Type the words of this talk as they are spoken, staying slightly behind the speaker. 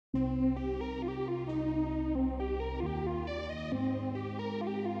Let's get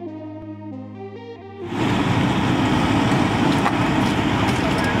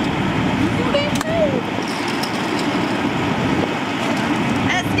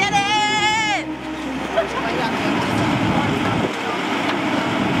it!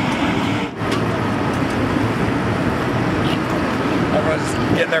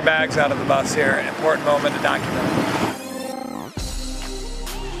 Everyone's getting their bags out of the bus here. Important moment to document.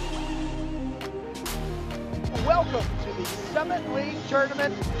 Welcome to the Summit League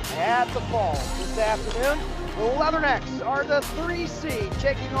Tournament at the Falls. This afternoon, the Leathernecks are the 3 seed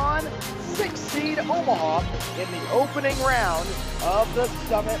taking on 6 seed Omaha in the opening round of the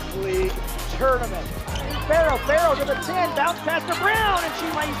Summit League Tournament. Barrow to the 10, bounce pass to Brown, and she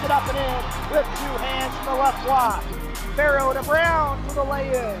lays it up and in with 2 hands from the left block. Barrow to Brown for the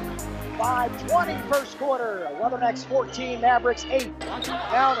lay-in. 5:20 first quarter. Leathernecks 14, Mavericks 8.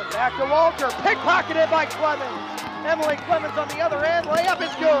 Down and back to Walter. Pickpocketed by Clemens. Emily Clemens on the other end. Layup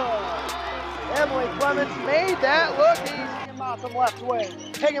is good. Emily Clemens made that look easy. Higginbotham left wing.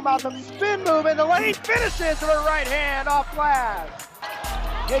 Higginbotham spin move in the lane. Finishes with her right hand off glass.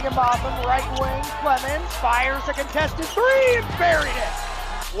 Higginbotham right wing. Clemens fires a contested 3 and buried it.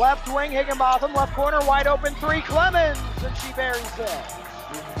 Left wing Higginbotham. Left corner wide open 3. Clemens and she buries it.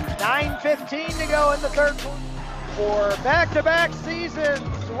 9:15 to go in the third quarter. For back-to-back seasons,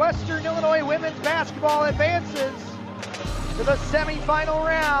 Western Illinois women's basketball advances to the semifinal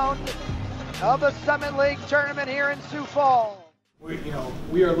round of the Summit League Tournament here in Sioux Falls.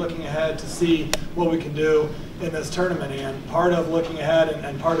 We are looking ahead to see what we can do in this tournament, and part of looking ahead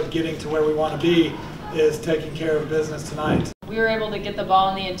and part of getting to where we want to be is taking care of business tonight. We were able to get the ball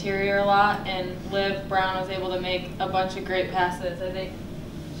in the interior a lot, and Liv Brown was able to make a bunch of great passes. I think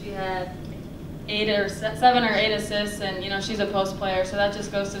she had 7 or 8 assists, and she's a post player, so that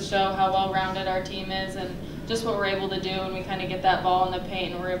just goes to show how well-rounded our team is and just what we're able to do when we kind of get that ball in the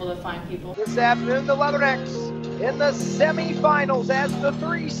paint and we're able to find people. This afternoon, the Leathernecks in the semifinals as the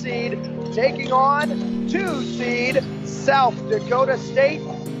 3 seed, taking on 2 seed South Dakota State.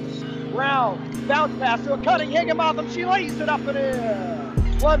 Brown, bounce pass to a cutting Higginbotham. She lays it up and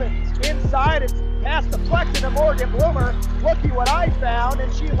in. Clemens inside and pass deflected to Morgan Bloomer. Looky what I found,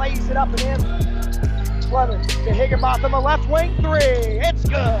 and she lays it up and in. Clemens to Higginbotham, a left wing 3. It's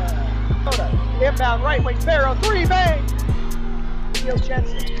good. Inbound right wing, Barrow 3, bang. Theo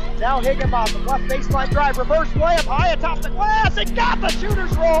Jensen. Now Higginbotham, left baseline drive, reverse layup, high atop the glass. It got the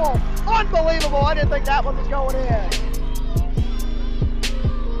shooter's roll. Unbelievable. I didn't think that one was going in.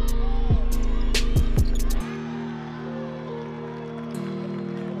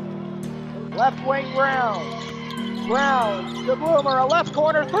 Left wing Brown. Brown to Bloomer, a left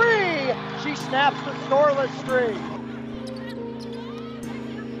corner 3. She snaps the scoreless streak.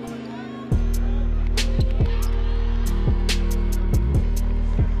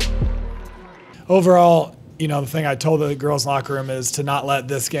 Overall, the thing I told the girls' locker room is to not let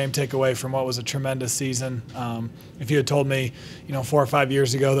this game take away from what was a tremendous season. If you had told me, 4 or 5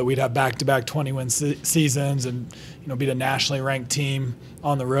 years ago that we'd have back-to-back 20-win seasons and, beat a nationally ranked team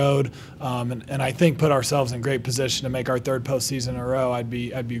on the road, and I think put ourselves in great position to make our 3rd postseason in a row, I'd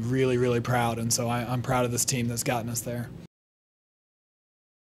be really, really proud. And so I'm proud of this team that's gotten us there.